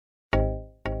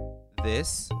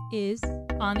This is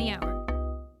On the Hour.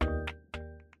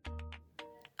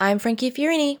 I'm Frankie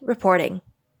Fiorini reporting.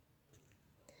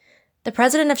 The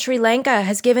president of Sri Lanka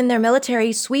has given their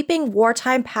military sweeping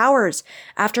wartime powers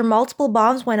after multiple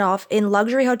bombs went off in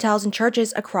luxury hotels and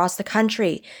churches across the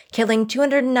country, killing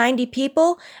 290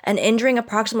 people and injuring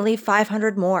approximately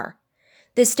 500 more.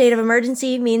 This state of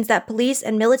emergency means that police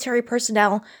and military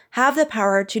personnel have the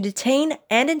power to detain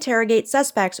and interrogate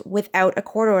suspects without a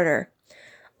court order.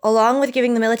 Along with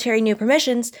giving the military new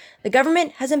permissions, the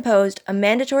government has imposed a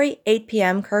mandatory 8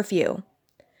 p.m. curfew.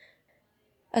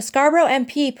 A Scarborough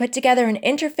MP put together an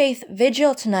interfaith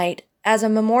vigil tonight as a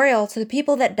memorial to the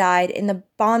people that died in the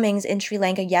bombings in Sri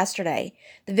Lanka yesterday.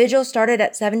 The vigil started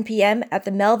at 7 p.m. at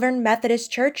the Melbourne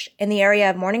Methodist Church in the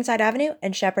area of Morningside Avenue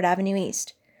and Shepherd Avenue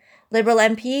East. Liberal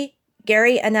MP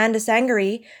Gary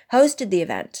Anandasangari hosted the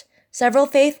event. Several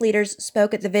faith leaders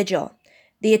spoke at the vigil.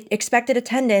 The expected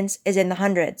attendance is in the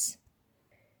hundreds.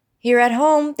 Here at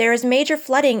home, there is major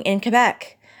flooding in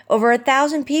Quebec. Over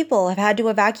 1,000 people have had to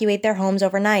evacuate their homes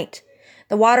overnight.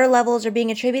 The water levels are being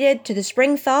attributed to the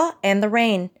spring thaw and the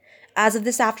rain. As of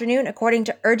this afternoon, according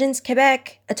to Urgence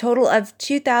Quebec, a total of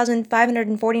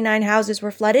 2,549 houses were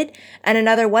flooded and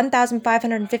another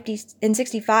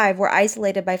 1,565 were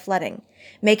isolated by flooding,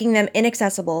 making them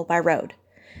inaccessible by road.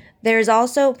 There is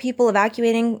also people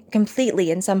evacuating completely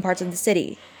in some parts of the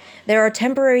city. There are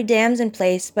temporary dams in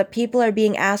place, but people are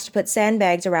being asked to put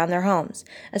sandbags around their homes,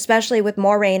 especially with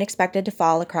more rain expected to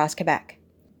fall across Quebec.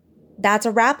 That's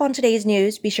a wrap on today's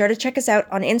news. Be sure to check us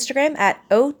out on Instagram at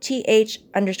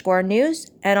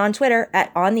OTH_news and on Twitter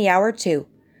at OnTheHour2.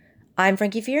 I'm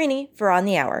Frankie Fiorini for On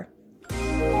the Hour.